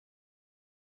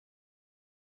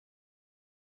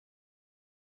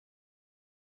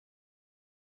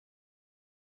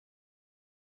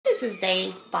this is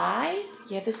day 5.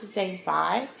 Yeah, this is day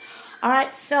 5. All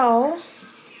right, so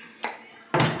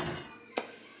I'm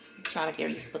trying to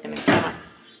get used to looking at the camera.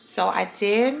 So I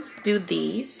did do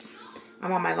these.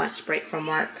 I'm on my lunch break from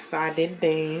work, so I did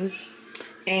these.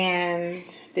 And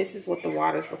this is what the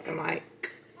water's looking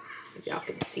like. If y'all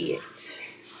can see it.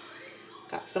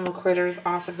 Got some critters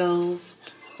off of those.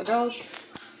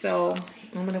 So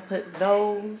I'm gonna put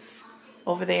those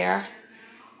over there.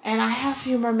 And I have a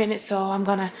few more minutes, so I'm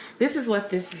gonna, this is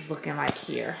what this is looking like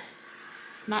here.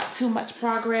 Not too much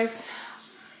progress.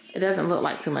 It doesn't look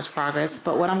like too much progress,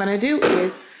 but what I'm gonna do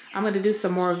is I'm gonna do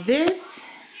some more of this,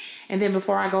 and then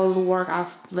before I go to work,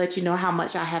 I'll let you know how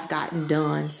much I have gotten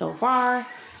done so far.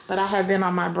 But I have been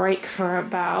on my break for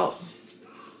about,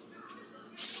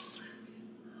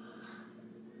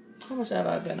 how much have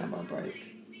I been on my break?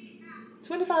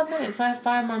 25 minutes. I have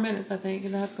 5 more minutes, I think,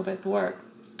 and I have to go back to work.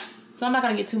 So I'm not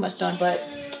gonna get too much done, but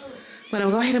I'm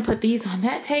gonna go ahead and put these on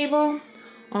that table,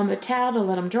 on the towel to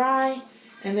let them dry,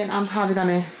 and then I'm probably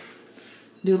gonna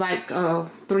do like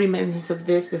 3 minutes of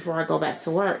this before I go back to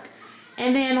work.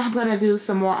 And then I'm gonna do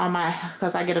some more on my,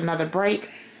 because I get another break,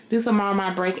 do some more on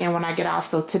my break and when I get off.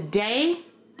 So today,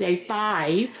 day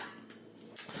 5,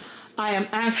 I am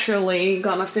actually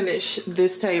gonna finish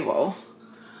this table.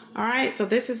 All right, so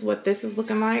this is what this is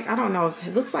looking like. I don't know if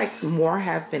it looks like more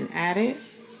have been added.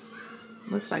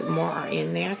 Looks like more are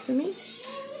in there to me.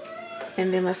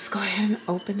 And then let's go ahead and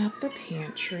open up the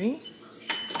pantry.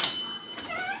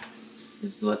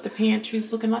 This is what the pantry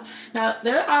is looking like. Now,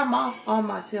 there are moths on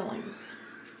my ceilings.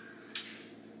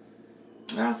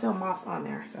 There are still moths on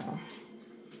there, so.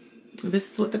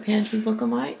 This is what the pantry is looking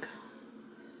like.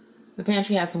 The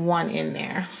pantry has 1 in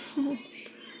there.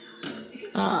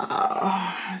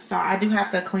 So I do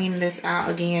have to clean this out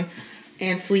again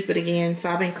and sweep it again.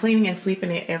 So I've been cleaning and sweeping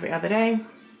it every other day.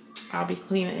 I'll be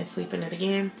cleaning and sweeping it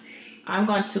again. I'm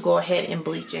going to go ahead and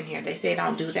bleach in here. They say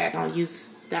don't do that. Don't use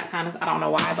that kind of, I don't know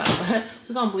why, but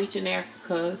we're going to bleach in there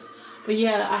because, but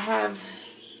yeah, I have,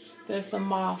 there's some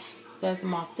moth. There's a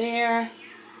moth there.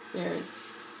 There's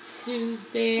 2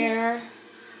 there.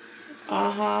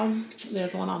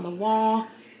 There's 1 on the wall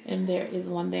and there is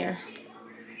 1 there.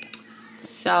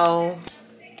 So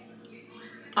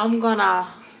I'm gonna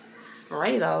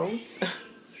spray those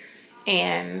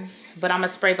but I'm gonna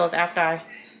spray those after I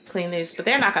clean these, but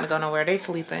they're not gonna go nowhere. They're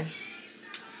sleeping.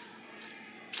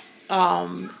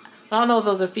 I don't know if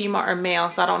those are female or male,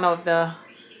 so I don't know if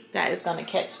that is gonna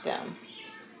catch them,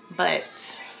 but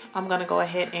I'm gonna go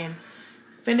ahead and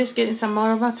finish getting some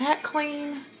more of that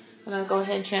clean. I'm gonna go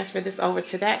ahead and transfer this over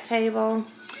to that table.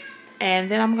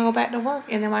 And then I'm gonna go back to work.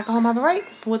 And then when I go home, I'll be right.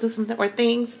 We'll do some more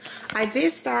things. I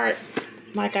did start,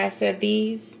 like I said,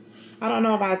 these. I don't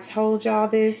know if I told y'all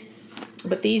this,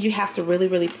 but these you have to really,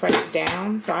 really press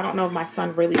down. So I don't know if my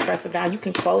son really pressed them down. You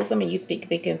can close them and you think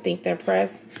they can think they're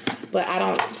pressed, but I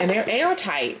don't. And they're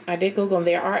airtight. I did Google them.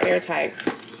 They are airtight.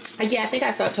 Yeah, I think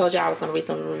I told y'all I was gonna read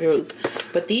some reviews,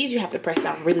 but these you have to press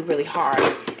down really, really hard,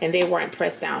 and they weren't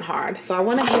pressed down hard. So I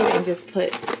went ahead and just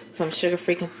put some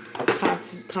sugar-free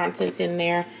contents in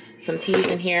there, some teas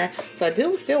in here. So I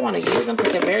do still want to use them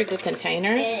because they're very good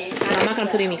containers, but I'm not going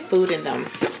to put any food in them.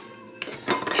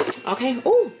 Okay.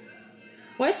 Ooh.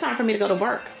 Well, it's time for me to go to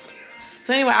work.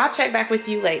 So anyway, I'll check back with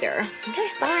you later. Okay,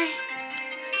 bye.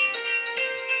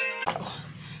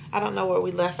 I don't know where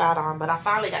we left out on, but I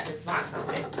finally got this box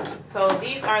open. So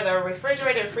these are the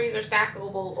refrigerator and freezer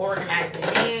stackable organizing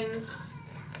bins.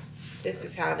 This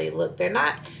is how they look. They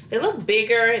look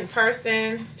bigger in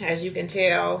person, as you can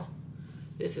tell.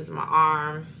 This is my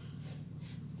arm.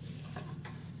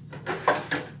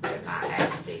 They're not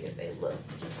as big as they look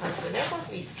in person. They're supposed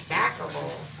to be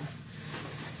stackable.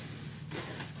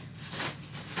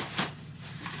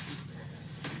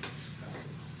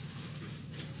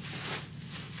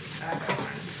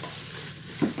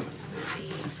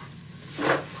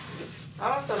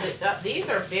 Oh, so these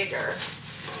are bigger.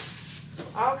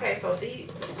 Okay, so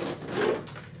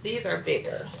these are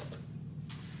bigger.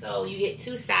 So you get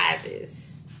 2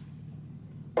 sizes.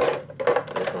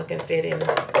 This one can fit in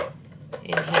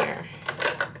here.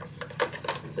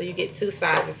 So you get 2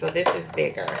 sizes. So this is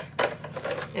bigger.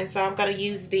 And so I'm gonna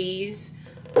use these.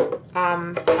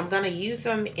 I'm gonna use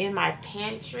them in my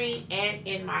pantry and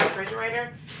in my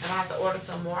refrigerator. If I have to order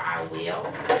some more, I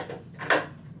will.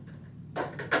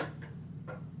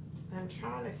 I'm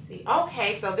trying to see.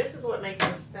 Okay, so this is what makes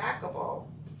them stackable.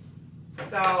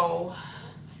 So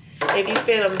if you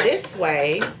fit them this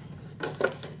way,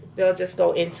 they'll just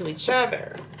go into each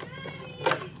other.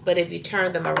 But if you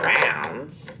turn them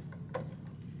around,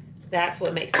 that's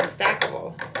what makes them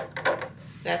stackable.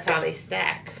 That's how they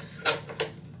stack.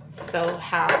 So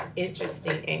how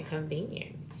interesting and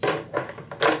convenient.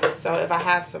 So if I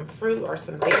have some fruit or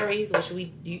some berries, which you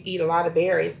eat a lot of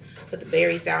berries, put the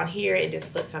berries down here and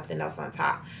just put something else on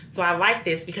top. So I like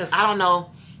this because I don't know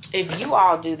if you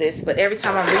all do this, but every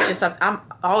time I'm reaching something,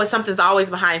 something's always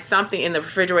behind something in the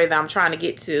refrigerator that I'm trying to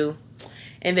get to.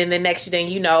 And then the next thing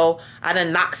you know, I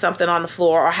done knock something on the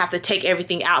floor or have to take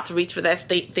everything out to reach for that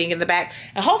thing in the back.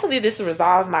 And hopefully this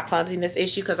resolves my clumsiness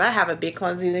issue because I have a big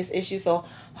clumsiness issue. So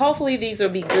hopefully these will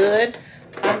be good.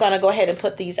 I'm going to go ahead and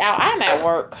put these out. I'm at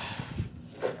work,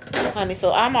 honey,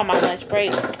 so I'm on my lunch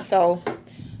break. So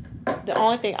the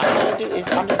only thing I'm going to do is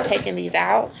I'm just taking these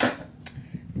out.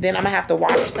 Then I'm going to have to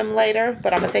wash them later.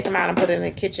 But I'm going to take them out and put it in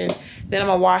the kitchen. Then I'm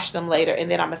going to wash them later. And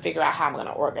then I'm going to figure out how I'm going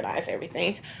to organize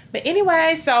everything. But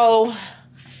anyway, so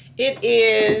it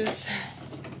is,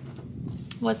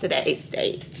 what's today's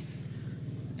date?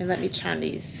 And let me turn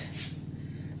these.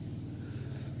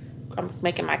 I'm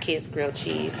making my kids grilled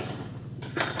cheese.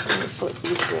 Let me flip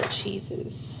these grilled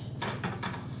cheeses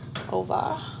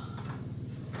over.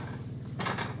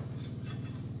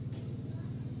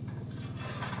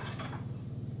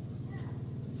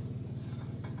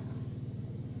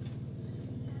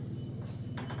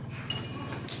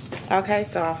 Okay,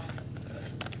 so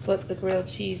flip the grilled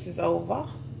cheeses over.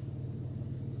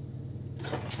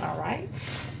 All right.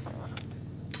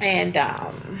 And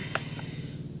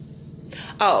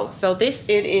oh, so it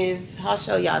is, I'll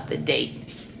show y'all the date.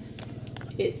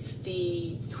 It's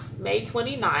the May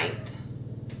 29th.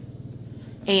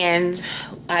 And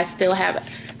I still have,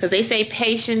 because they say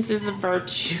patience is a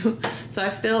virtue. So I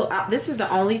still, this is the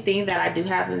only thing that I do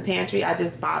have in the pantry. I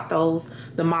just bought those.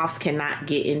 The moths cannot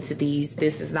get into these.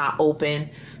 This is not open.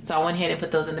 So I went ahead and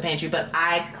put those in the pantry. But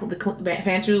the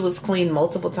pantry was cleaned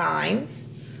multiple times.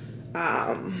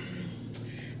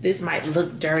 This might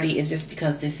look dirty. It's just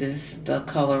because the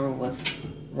color was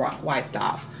wiped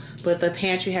off. But the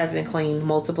pantry has been cleaned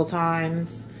multiple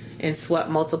times and swept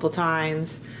multiple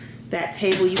times. That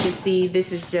table you can see,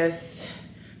 this is just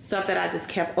stuff that I just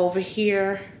kept over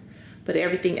here. But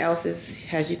everything else is,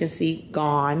 as you can see,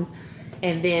 gone.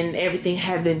 And then everything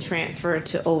had been transferred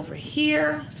to over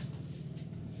here.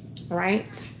 Right?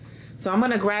 So I'm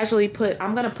going to gradually put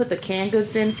the canned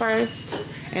goods in first.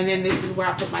 And then this is where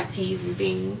I put my teas and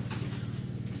things.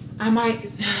 I might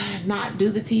not do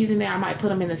the teas in there. I might put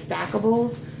them in the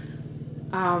stackables.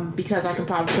 Because I can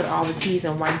probably put all the teas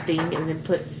in one thing and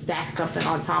then stack something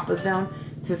on top of them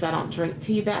since I don't drink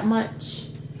tea that much.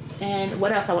 And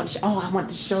what else I want to show? Oh, I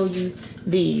want to show you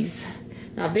these.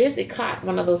 Now this, it caught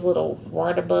one of those little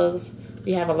water bugs.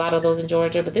 We have a lot of those in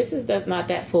Georgia, but this is not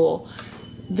that full.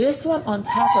 This one on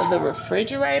top of the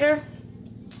refrigerator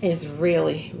is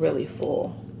really, really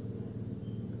full.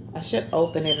 I should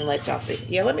open it and let y'all see.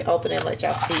 Yeah, let me open it and let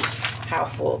y'all see how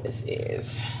full this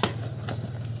is.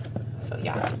 So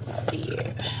y'all can see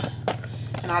it.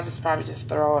 And I'll just probably just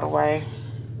throw it away.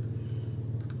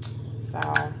 So,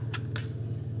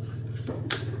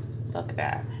 look at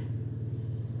that.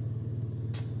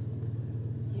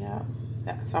 Yep.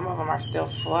 Some of them are still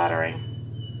fluttering.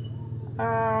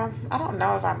 I don't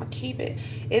know if I'm gonna keep it.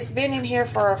 It's been in here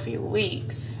for a few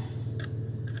weeks.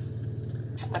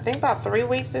 I think about 3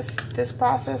 weeks this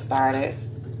process started.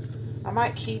 I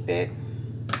might keep it.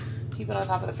 Keep it on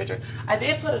top of the refrigerator. I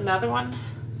did put another one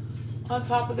on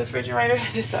top of the refrigerator.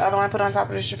 This is the other one I put on top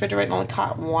of this refrigerator and only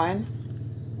caught one.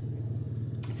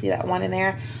 See that one in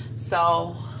there?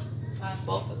 So I have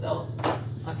both of those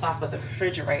on top of the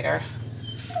refrigerator.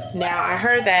 Now I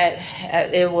heard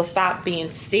that it will stop being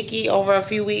sticky over a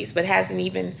few weeks, but it hasn't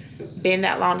even been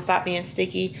that long to stop being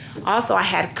sticky. Also,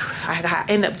 I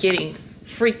ended up getting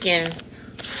freaking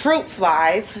fruit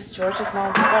flies because George is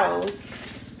known for those.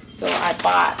 So I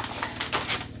bought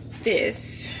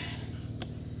this,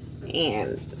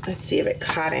 and let's see if it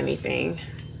caught anything.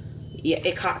 Yeah,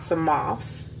 it caught some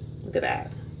moths. Look at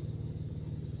that.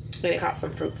 And it caught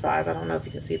some fruit flies. I don't know if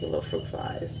you can see the little fruit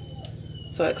flies.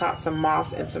 So it caught some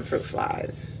moths and some fruit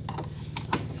flies.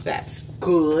 So that's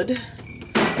good.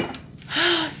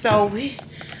 So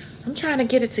I'm trying to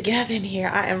get it together in here.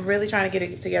 I am really trying to get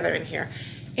it together in here.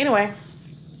 Anyway,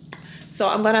 so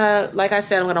I'm gonna, like I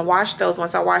said, I'm gonna wash those.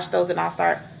 Once I wash those, and I'll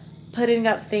start putting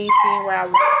up things, seeing where I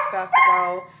want stuff to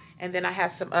go. And then I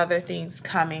have some other things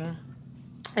coming.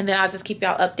 And then I'll just keep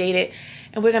y'all updated.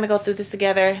 And we're gonna go through this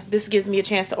together. This gives me a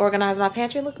chance to organize my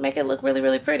pantry, make it look really,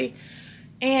 really pretty.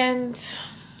 And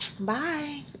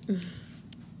bye.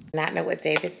 Not know what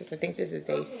day this is. I think this is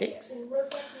day 6.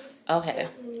 Okay,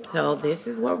 so this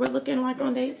is what we're looking like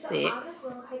on day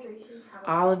 6.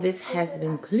 All of this has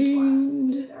been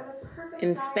cleaned,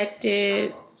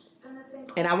 inspected,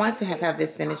 And I want to have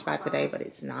this finished by today, but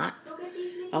it's not.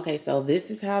 Okay, so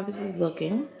this is how this is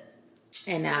looking.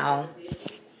 And now,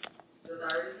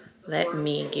 let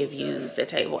me give you the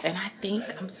table. And I think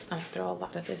I'm just going to throw a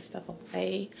lot of this stuff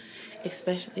away,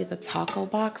 especially the taco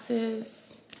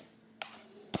boxes.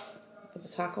 The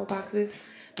taco boxes,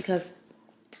 because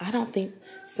I don't think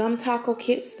some taco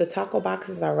kits, the taco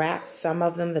boxes are wrapped. Some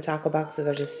of them, the taco boxes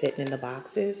are just sitting in the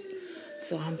boxes.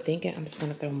 So I'm thinking I'm just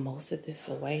going to throw most of this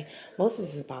away. Most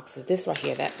of this boxes, this right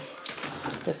here,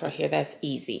 that's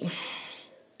easy.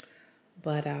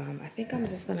 But I think I'm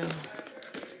just going to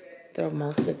throw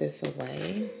most of this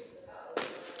away.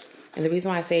 And the reason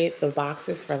why I say the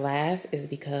boxes for last is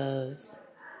because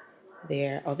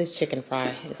this chicken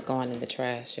fry is going in the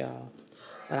trash, y'all.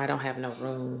 But I don't have no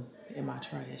room in my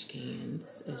trash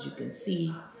cans, as you can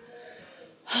see.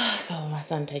 So when my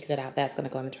son takes it out, that's going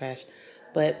to go in the trash.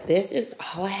 But this is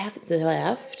all I have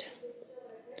left.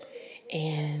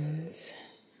 And,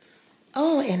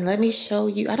 and let me show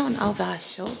you. I don't know if I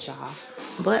showed y'all,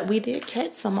 but we did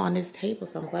catch some on this table,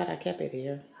 so I'm glad I kept it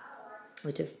here.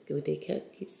 We did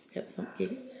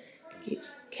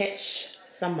catch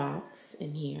some moths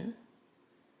in here.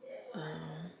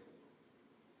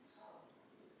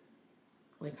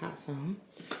 We caught some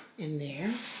in there.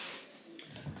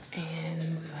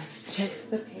 And let's check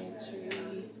the pantry.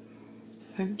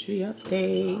 Pantry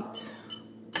update.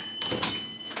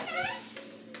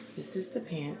 This is the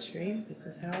pantry. This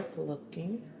is how it's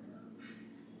looking.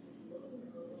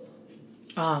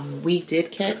 We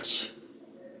did catch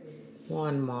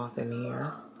one moth in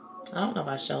here. I don't know if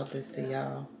I showed this to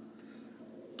y'all.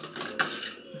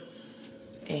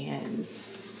 And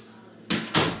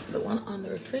the one on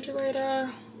the refrigerator,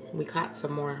 we caught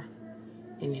some more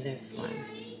in this one.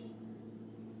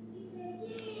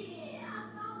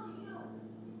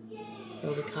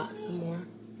 So we caught some more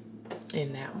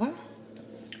in that one.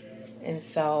 And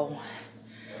so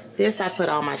this I put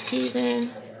all my teas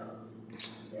in.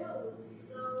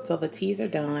 So the teas are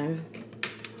done.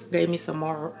 Gave me a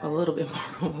little bit more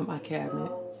room in my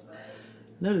cabinets.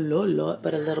 Not a lot,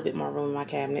 but a little bit more room in my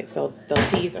cabinet. So the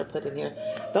teas are put in here.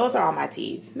 Those are all my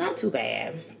teas. Not too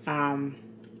bad.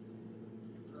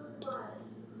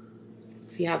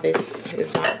 See how this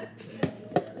is not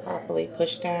properly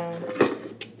pushed down?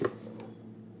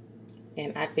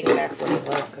 And I think that's what it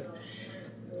was, because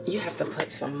you have to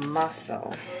put some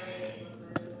muscle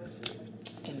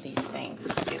in these things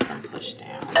to get them pushed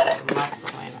down. Some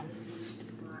muscle in them.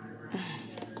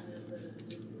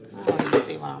 I don't even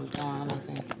see what I'm doing. Let me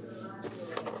see.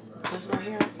 This right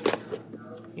here.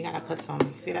 You gotta put some.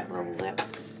 You see that little lip?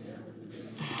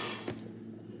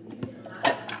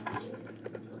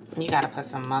 You gotta put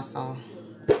some muscle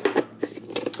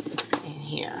in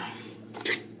here.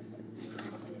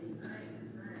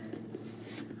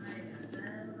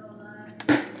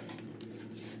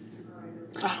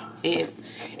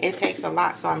 It takes a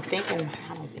lot, so I'm thinking,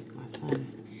 I don't think my son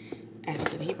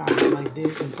actually, he probably like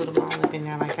this and put them all up in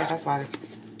there like that. That's why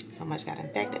so much got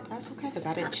infected. But that's okay, because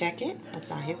I didn't check it. That's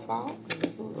not his fault.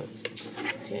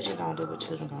 Children gonna do what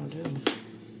children gonna do.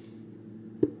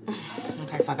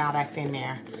 Okay, so now that's in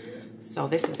there. So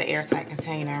this is the airtight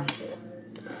container.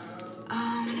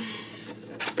 I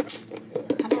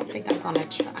don't think I'm gonna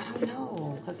try. I don't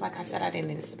know, because like I said, I didn't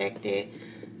inspect it.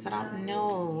 So I don't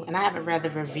know. And I haven't read the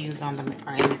reviews on them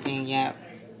or anything yet.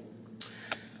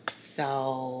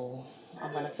 So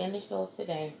I'm going to finish those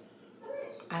today.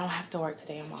 I don't have to work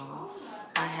today. I'm off.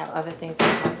 I have other things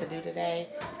I want to do today.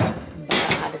 But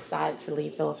I decided to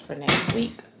leave those for next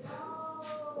week.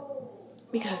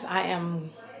 Because I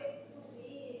am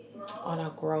on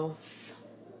a growth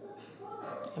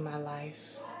in my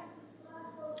life.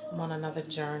 I'm on another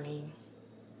journey.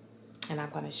 And I'm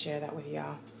going to share that with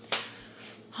y'all.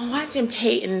 I'm watching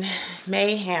Peyton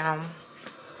Mayhem,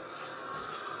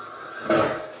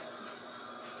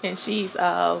 and she's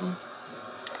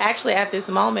actually at this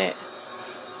moment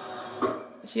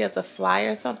she has a fly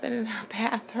or something in her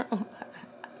bathroom.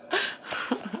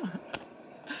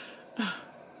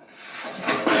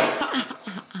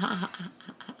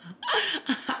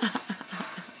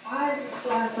 Why is this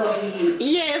fly so huge?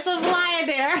 Yeah, it's a fly in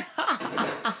there.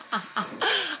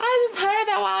 I just heard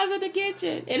that while I was in the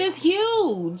kitchen. It is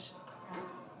huge.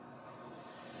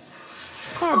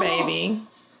 Poor baby.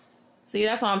 See,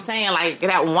 that's what I'm saying. Like,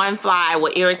 that one fly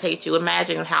will irritate you.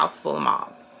 Imagine a house full of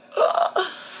moths.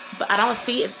 But I don't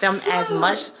see them as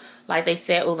much. Like they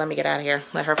said, oh, let me get out of here.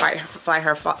 Let her fight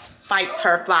her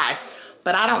fly.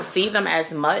 But I don't see them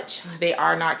as much. They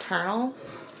are nocturnal.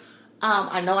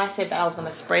 I know I said that I was going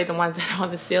to spray the ones that are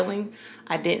on the ceiling.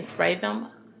 I didn't spray them.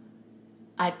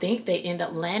 I think they end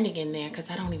up landing in there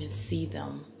because I don't even see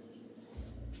them.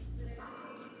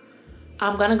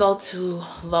 I'm gonna go to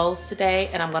Lowe's today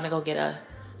and I'm gonna go get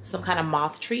some kind of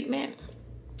moth treatment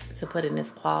to put in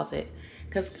this closet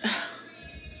because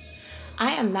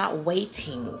I am not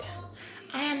waiting.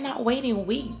 I am not waiting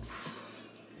weeks.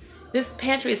 This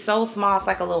pantry is so small, it's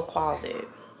like a little closet.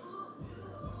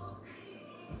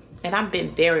 And I've been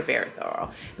very, very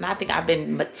thorough. And I think I've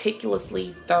been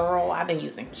meticulously thorough. I've been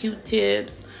using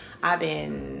Q-tips. I've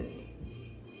been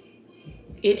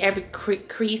in every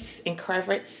crease and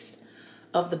crevice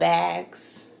of the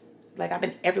bags. Like I've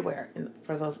been everywhere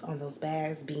on those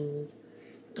bags, beans.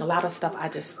 A lot of stuff I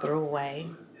just threw away.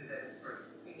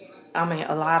 I mean,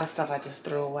 a lot of stuff I just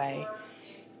threw away.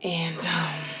 And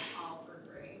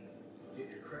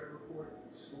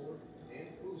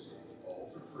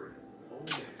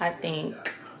I think,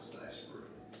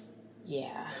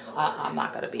 yeah, I'm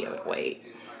not gonna be able to wait.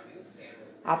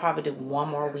 I'll probably do one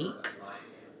more week,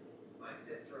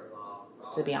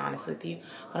 to be honest with you.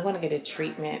 I'm gonna get a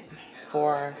treatment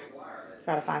try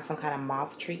to find some kind of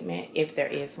moth treatment, if there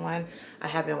is one. I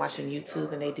have been watching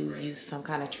YouTube and they do use some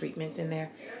kind of treatments in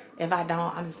there. If I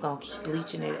don't, I'm just gonna keep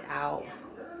bleaching it out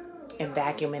and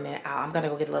vacuuming it out. I'm gonna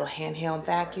go get a little handheld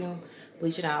vacuum,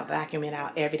 bleach it out, vacuum it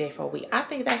out every day for a week. I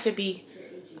think that should be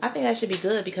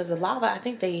good because the larvae, I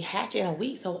think they hatch in a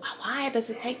week. So why does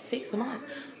it take 6 months?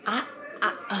 I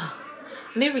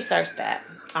need to research that.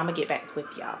 I'm gonna get back with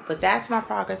y'all. But that's my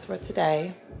progress for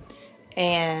today.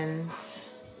 And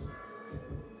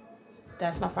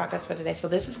that's my progress for today. So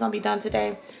this is gonna be done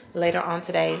today. Later on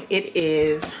today, it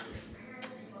is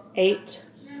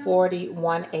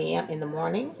 8:41 a.m. in the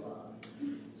morning.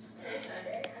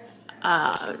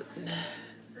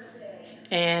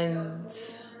 And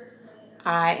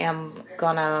I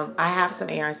have some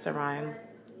errands to run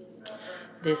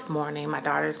this morning. My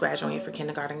daughter's graduating for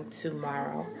kindergarten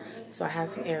tomorrow. So I have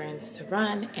some errands to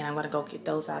run and I'm gonna go get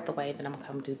those out the way. Then I'm gonna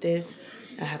come do this.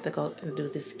 I have to go and do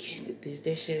these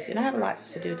dishes and I have a lot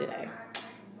to do today.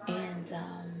 And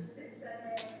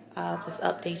I'll just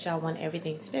update y'all when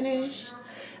everything's finished.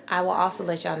 I will also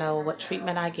let y'all know what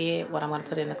treatment I get, what I'm gonna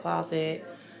put in the closet,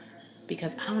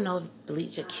 because I don't know if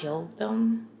bleach killed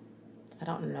them. I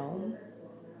don't know.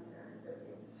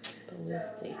 But we'll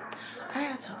see. All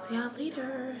right, I'll talk to y'all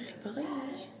later. Bye.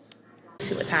 Let's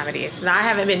see what time it is. Now, I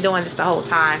haven't been doing this the whole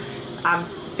time. I'm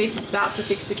about to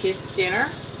fix the kids' dinner.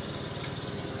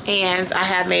 And I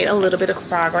have made a little bit of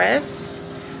progress.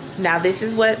 Now, this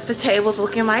is what the table's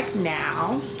looking like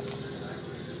now.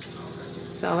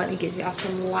 So let me get y'all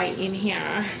some light in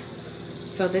here.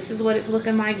 So this is what it's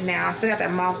looking like now. I still got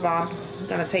that mothball. I'm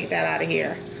gonna take that out of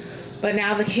here. But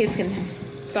now the kids can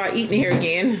start eating here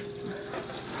again.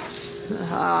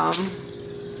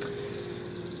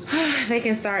 They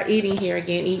can start eating here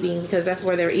again, because that's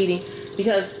where they're eating.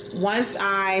 Because once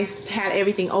I had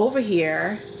everything over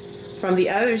here from the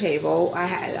other table, I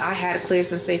had to clear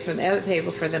some space from the other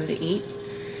table for them to eat.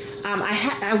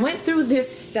 I went through this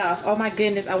stuff. Oh my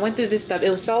goodness, I went through this stuff. It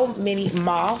was so many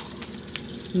moth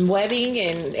webbing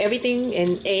and everything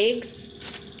and eggs,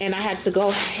 and I had to go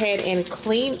ahead and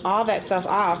clean all that stuff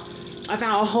off. I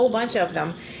found a whole bunch of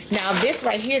them. Now this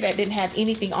right here that didn't have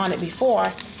anything on it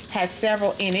before has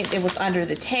several in it. It was under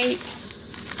the tape.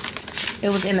 It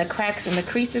was in the cracks and the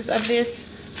creases of this,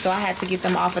 so I had to get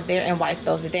them off of there and wipe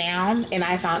those down. And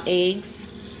I found eggs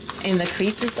in the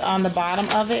creases on the bottom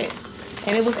of it,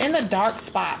 and it was in the dark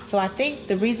spot. So I think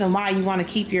the reason why you want to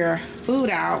keep your food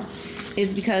out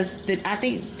is because I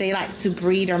think they like to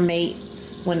breed or mate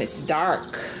when it's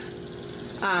dark.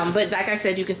 But like I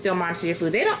said, you can still monitor your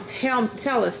food. They don't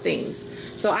tell us things.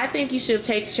 So I think you should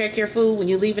check your food when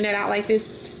you're leaving it out like this.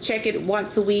 Check it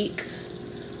once a week.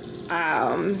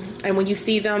 And when you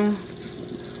see them,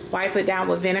 wipe it down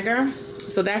with vinegar.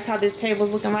 So that's how this table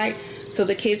is looking like. So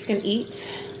the kids can eat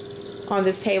on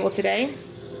this table today.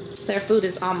 Their food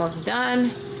is almost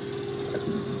done.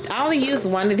 I only used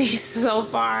one of these so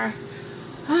far.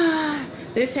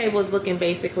 This table is looking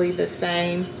basically the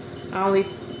same. I only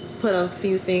put a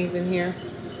few things in here.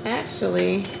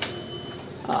 Actually,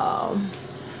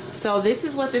 so this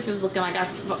is what this is looking like.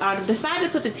 I decided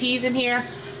to put the teas in here.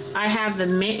 I have the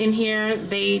mint in here.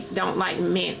 They don't like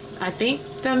mint. I think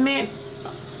the mint,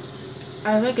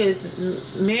 I think it's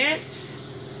mint.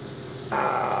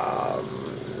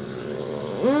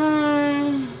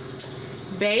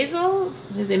 Basil.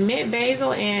 Is it mint,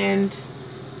 basil, and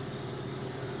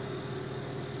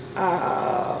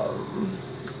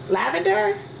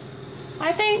lavender,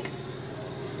 I think.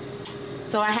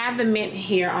 So I have the mint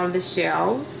here on the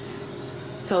shelves,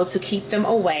 so to keep them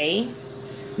away.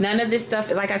 None of this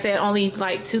stuff, like I said, only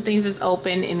like 2 things is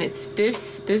open, and it's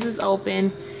this is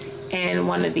open, and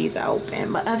one of these are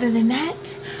open. But other than that,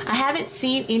 I haven't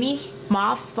seen any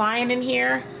moths flying in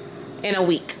here in a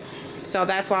week. So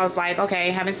that's why I was like, okay,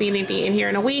 haven't seen anything in here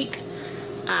in a week.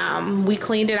 We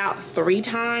cleaned it out 3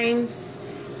 times,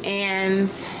 and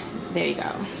there you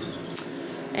go.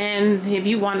 And if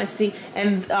you want to see,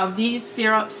 and these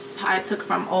syrups I took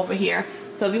from over here.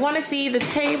 So if you want to see the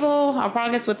table, our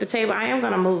progress with the table, I am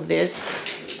going to move this.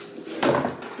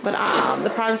 But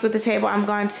the progress with the table, I'm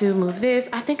going to move this.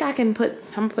 I think I can put,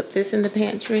 I'm going to put this in the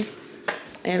pantry.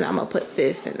 And I'm going to put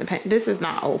this in the pantry. This is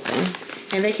not open.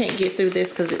 And they can't get through this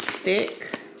because it's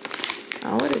thick.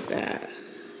 Oh, what is that?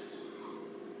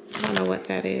 I don't know what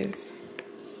that is.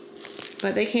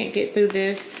 But they can't get through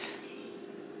this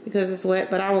because it's wet.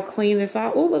 But I will clean this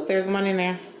out. Oh, look, there's one in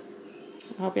there.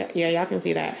 I hope y'all can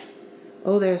see that.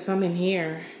 Oh, there's some in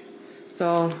here.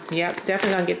 So, yep,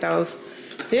 definitely gonna get those.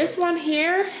 This one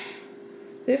here,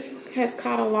 this has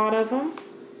caught a lot of them.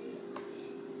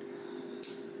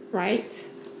 Right?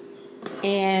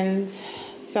 And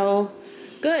so,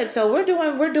 good. So we're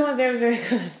doing very, very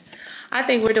good. I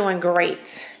think we're doing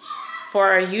great.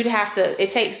 For you to have to,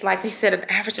 it takes, like they said, an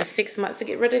average of 6 months to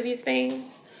get rid of these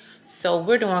things. So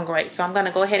we're doing great. So I'm going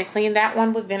to go ahead and clean that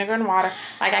one with vinegar and water.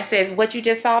 Like I said, what you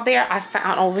just saw there, I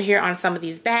found over here on some of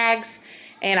these bags.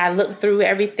 And I looked through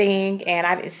everything and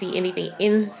I didn't see anything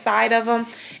inside of them.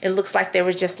 It looks like they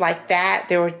were just like that.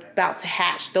 They were about to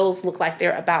hatch. Those look like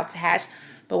they're about to hatch.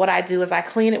 But what I do is I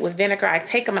clean it with vinegar. I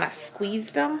take them and I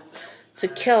squeeze them to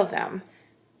kill them.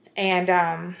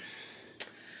 And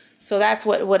so that's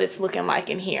what it's looking like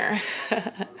in here.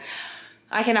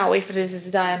 I cannot wait for this is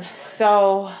done.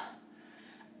 So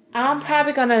I'm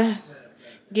probably gonna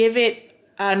give it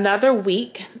another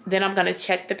week. Then I'm gonna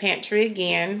check the pantry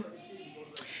again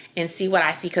and see what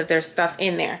I see, because there's stuff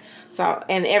in there. So,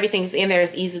 and everything's in there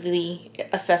is easily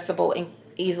accessible and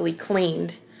easily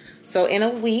cleaned. So in a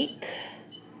week,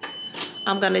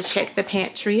 I'm gonna check the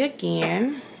pantry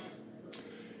again.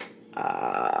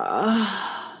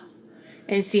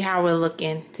 And see how we're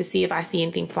looking to see if I see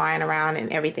anything flying around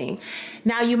and everything.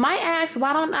 Now you might ask,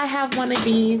 why don't I have one of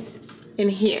these in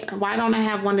here? Why don't I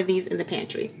have one of these in the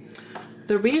pantry?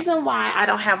 The reason why I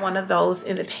don't have one of those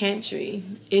in the pantry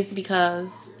is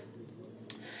because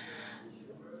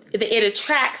it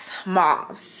attracts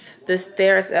moths.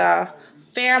 There's a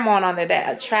pheromone on there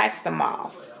that attracts the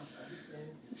moths.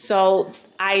 So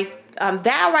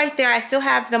that right there, I still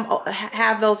have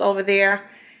those over there.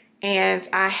 And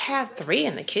I have 3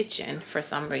 in the kitchen for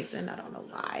some reason. I don't know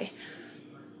why.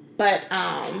 But,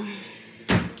 I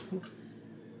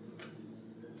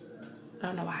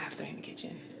don't know why I have 3 in the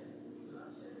kitchen.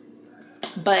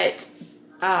 But,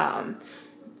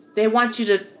 they want you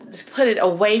to put it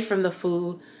away from the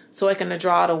food so it can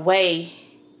draw it away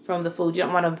from the food. You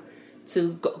don't want them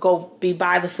to go be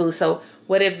by the food. So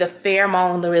what if the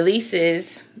pheromone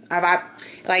releases, if I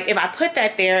put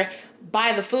that there,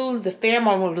 by the foods, the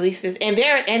pheromone releases, and the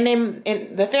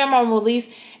pheromone release,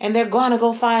 and they're gonna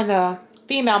go find the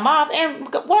female moth.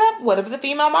 And what if the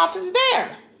female moth is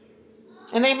there,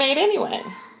 and they mate anyway?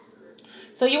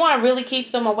 So you want to really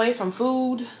keep them away from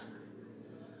food.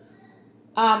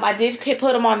 I did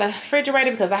put them on the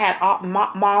refrigerator because I had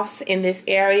moths in this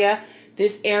area.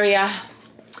 This area,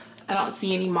 I don't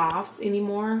see any moths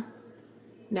anymore.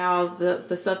 Now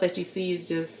the stuff that you see is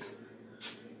just.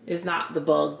 It's not the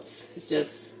bugs. It's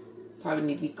just probably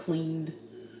need to be cleaned.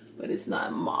 But it's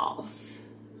not moths.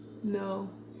 No.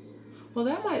 Well,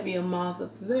 that might be a moth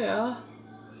up there.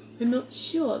 I'm not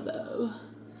sure though.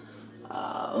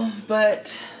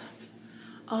 But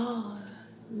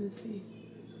let me see.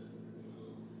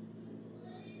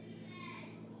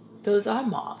 Those are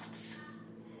moths.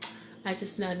 I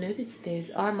just now noticed those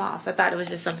are moths. I thought it was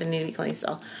just something that needed to be cleaned.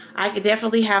 So I could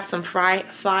definitely have some fly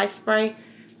spray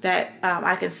that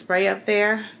I can spray up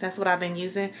there. That's what I've been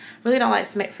using. Really don't like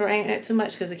spraying it too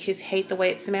much because the kids hate the way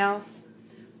it smells.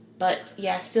 But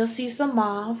yeah, I still see some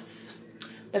moths.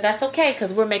 But that's okay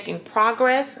because we're making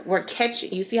progress. We're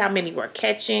catching. You see how many we're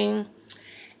catching.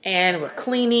 And we're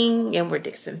cleaning and we're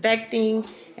disinfecting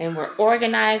and we're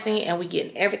organizing and we're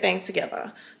getting everything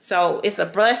together. So it's a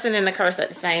blessing and a curse at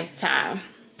the same time.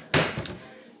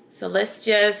 So let's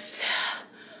just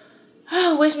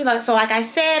wish me luck. So like I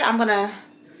said,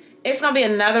 it's gonna be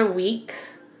another week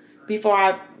before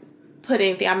I put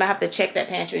anything. I'm gonna have to check that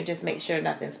pantry and just make sure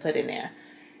nothing's put in there.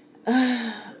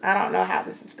 I don't know how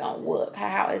this is gonna look,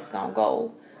 how it's gonna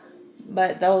go.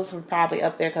 But those were probably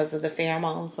up there because of the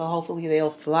pheromones. So hopefully they'll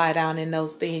fly down in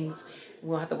those things. We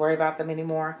won't have to worry about them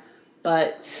anymore.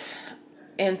 But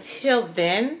until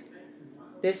then,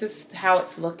 this is how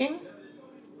it's looking.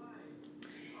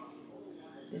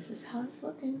 This is how it's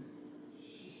looking.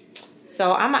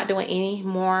 So I'm not doing any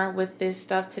more with this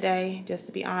stuff today, just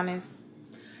to be honest.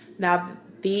 Now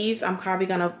these I'm probably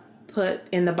gonna put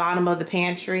in the bottom of the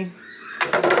pantry.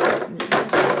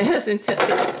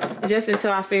 just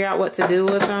until I figure out what to do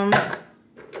with them.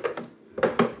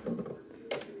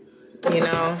 You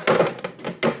know.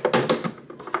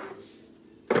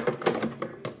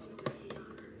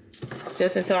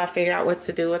 Just until I figure out what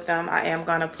to do with them, I am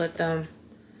gonna put them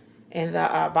in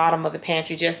the bottom of the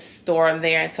pantry. Just store them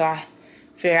there until I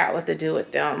figure out what to do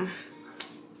with them.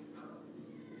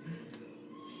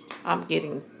 I'm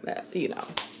getting, you know.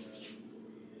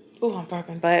 Oh, I'm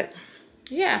burping, but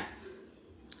yeah,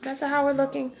 that's how we're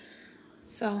looking.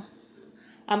 So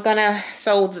I'm gonna,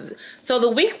 so the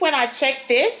week when I check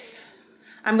this,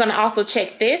 I'm gonna also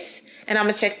check this, and I'm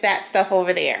gonna check that stuff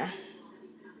over there.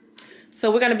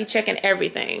 So we're gonna be checking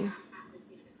everything.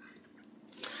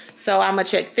 So I'm gonna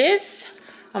check this,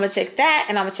 I'm gonna check that,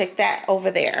 and I'm gonna check that over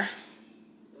there.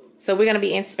 So we're gonna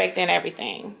be inspecting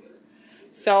everything.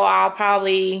 So I'll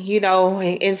probably, you know,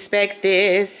 inspect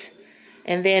this,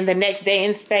 and then the next day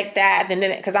inspect that, and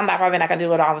then because I'm probably not gonna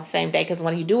do it all the same day, because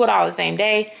when you do it all the same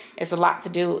day, it's a lot to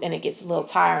do and it gets a little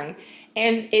tiring.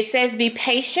 And it says be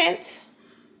patient,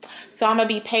 so I'm gonna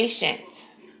be patient.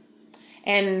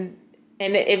 And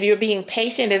if you're being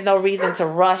patient, there's no reason to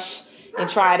rush and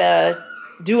try to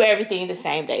do everything the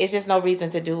same day. It's just no reason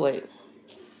to do it.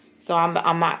 So I'm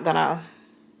not gonna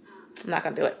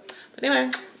do it. But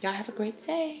anyway, y'all have a great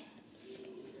day.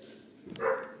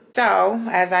 So,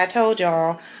 as I told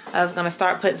y'all, I was gonna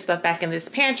start putting stuff back in this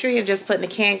pantry and just putting the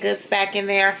canned goods back in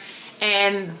there,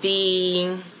 and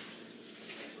the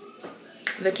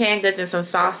canned goods and some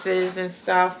sauces and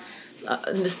stuff.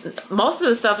 Most of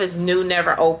the stuff is new,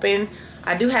 never open.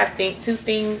 I do have two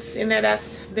things in there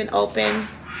that's been open.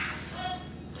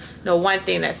 No, one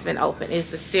thing that's been open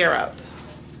is the syrup.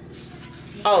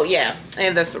 Oh yeah,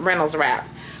 and the Reynolds wrap.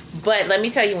 But let me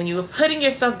tell you, when you're putting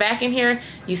your stuff back in here,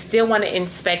 you still want to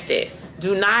inspect it.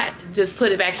 Do not just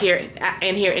put it back here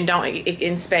and don't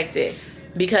inspect it,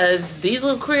 because these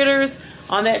little critters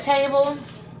on that table,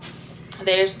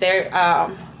 they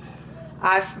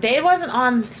wasn't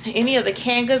on any of the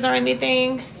canned goods or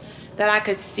anything that I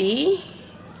could see,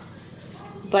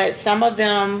 but some of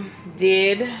them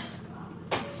did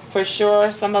for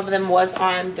sure. Some of them was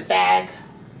on the bag,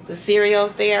 the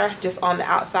cereals there, just on the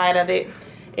outside of it.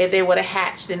 If they would have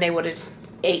hatched, then they would have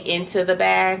ate into the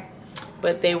bag,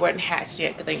 but they weren't hatched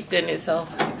yet, thank goodness, so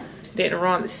didn't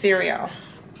ruin the cereal.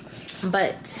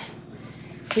 But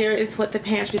here is what the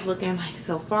pantry's looking like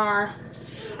so far.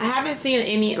 I haven't seen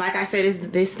any, like I said,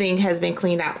 this thing has been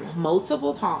cleaned out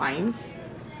multiple times,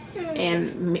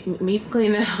 and me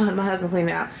cleaning it out and my husband cleaning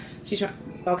it out. She's trying,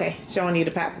 okay, showing you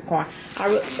the popcorn. I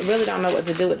really don't know what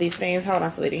to do with these things. Hold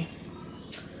on, sweetie.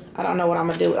 I don't know what I'm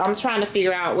gonna do. I'm trying to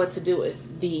figure out what to do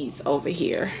with these over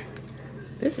here.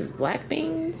 This is black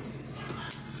beans.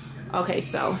 Okay,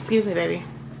 so excuse me, baby.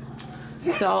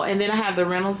 So, and then I have the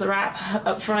Reynolds wrap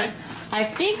up front. I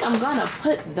think I'm gonna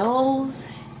put those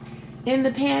in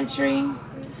the pantry.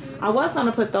 I was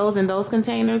gonna put those in those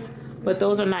containers, but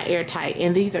those are not airtight,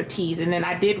 and these are teas. And then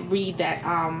I did read that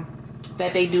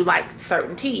that they do like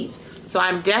certain teas, so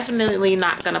I'm definitely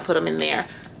not gonna put them in there.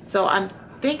 So I'm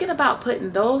thinking about putting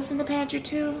those in the pantry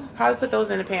too. Probably put those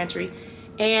in the pantry,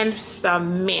 and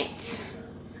some mint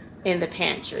in the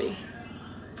pantry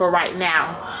for right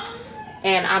now.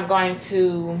 And I'm going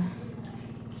to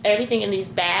everything in these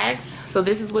bags. So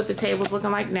this is what the table's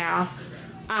looking like now.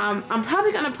 I'm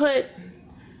probably gonna put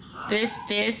this.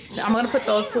 I'm gonna put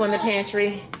those two in the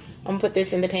pantry. I'm gonna put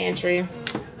this in the pantry.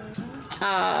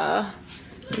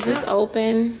 Is this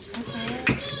open?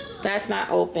 That's not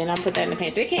open. I'll put that in the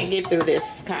pantry. They can't get through this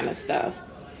kind of stuff.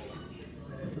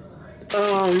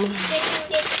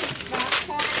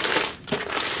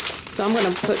 So I'm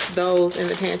gonna put those in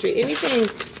the pantry. Anything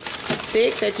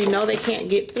thick that you know they can't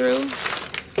get through,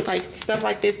 like stuff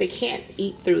like this, they can't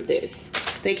eat through this.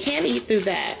 They can't eat through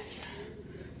that.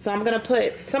 So I'm gonna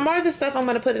put some more of the stuff I'm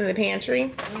gonna put in the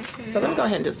pantry. So let me go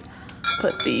ahead and just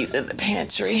put these in the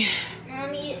pantry.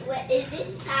 Mommy, what is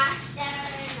it?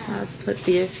 Pasta? Let's put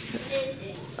this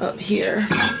up here.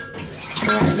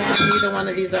 Right now, neither one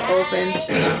of these are open.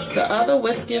 The other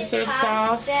Worcestershire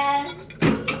sauce.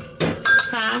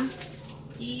 Huh?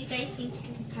 Do you guys think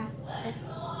it's pasta?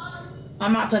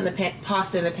 I'm not putting the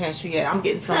pasta in the pantry yet. I'm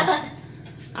getting some.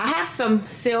 I have some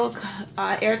silk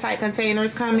airtight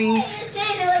containers coming.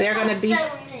 They're gonna be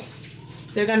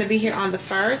here on the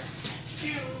 1st.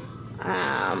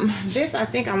 This, I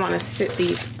think I want to sit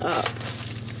these up.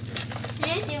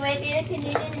 right there. Put it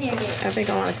in there. I think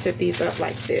I want to set these up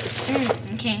like this.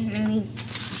 Okay, let me.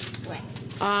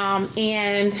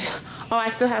 And oh, I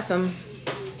still have some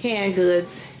canned goods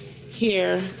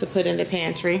here to put in the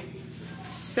pantry.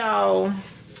 So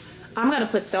I'm gonna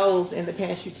put those in the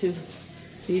pantry too.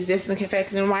 These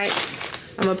disinfectant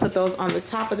wipes. I'm gonna put those on the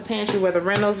top of the pantry where the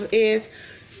Reynolds is.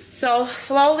 So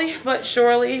slowly but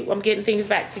surely, I'm getting things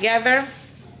back together.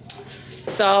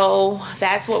 So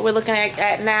that's what we're looking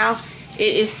at now.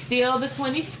 It is still the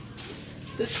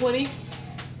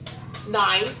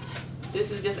 29th. This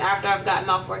is just after I've gotten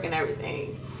off work and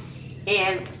everything.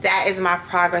 And that is my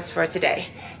progress for today.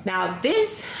 Now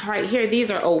this right here,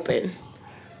 these are open.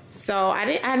 So I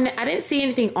didn't see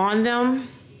anything on them,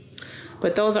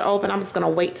 but those are open. I'm just gonna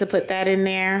wait to put that in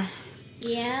there.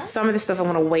 Yeah. Some of the stuff I'm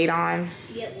gonna wait on.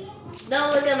 Yep.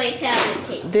 Don't look at my tablet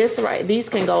case. These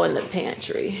can go in the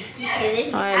pantry.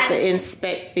 Okay, I have to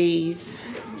inspect these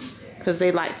because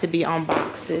they like to be on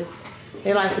boxes.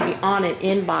 They like to be on and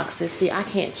in boxes. See, I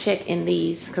can't check in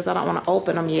these because I don't want to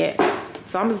open them yet.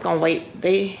 So I'm just gonna wait.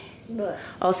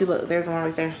 Oh, see, look, there's one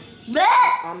right there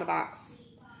on the box.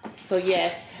 So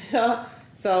yes,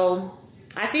 so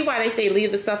I see why they say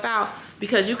leave the stuff out,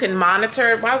 because you can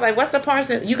monitor. Well, I was like, what's the point?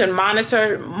 You can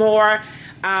monitor more,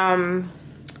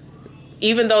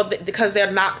 even though because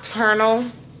they're nocturnal.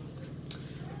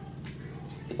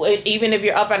 Even if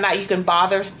you're up at night, you can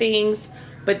bother things,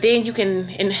 but then you can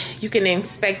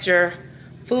inspect your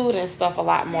food and stuff a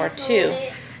lot more too.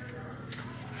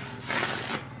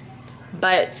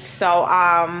 But so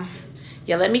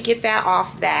yeah, let me get that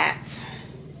off that.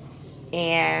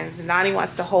 And Nani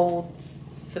wants to hold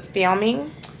the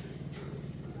filming.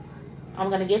 I'm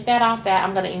gonna get that off that.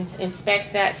 I'm gonna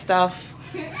inspect that stuff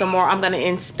some more. I'm gonna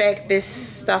inspect this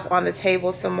stuff on the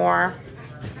table some more,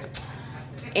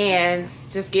 and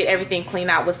just get everything cleaned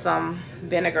out with some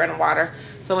vinegar and water.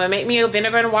 So I'm gonna make me a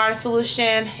vinegar and water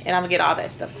solution, and I'm gonna get all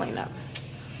that stuff cleaned up.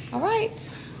 All right.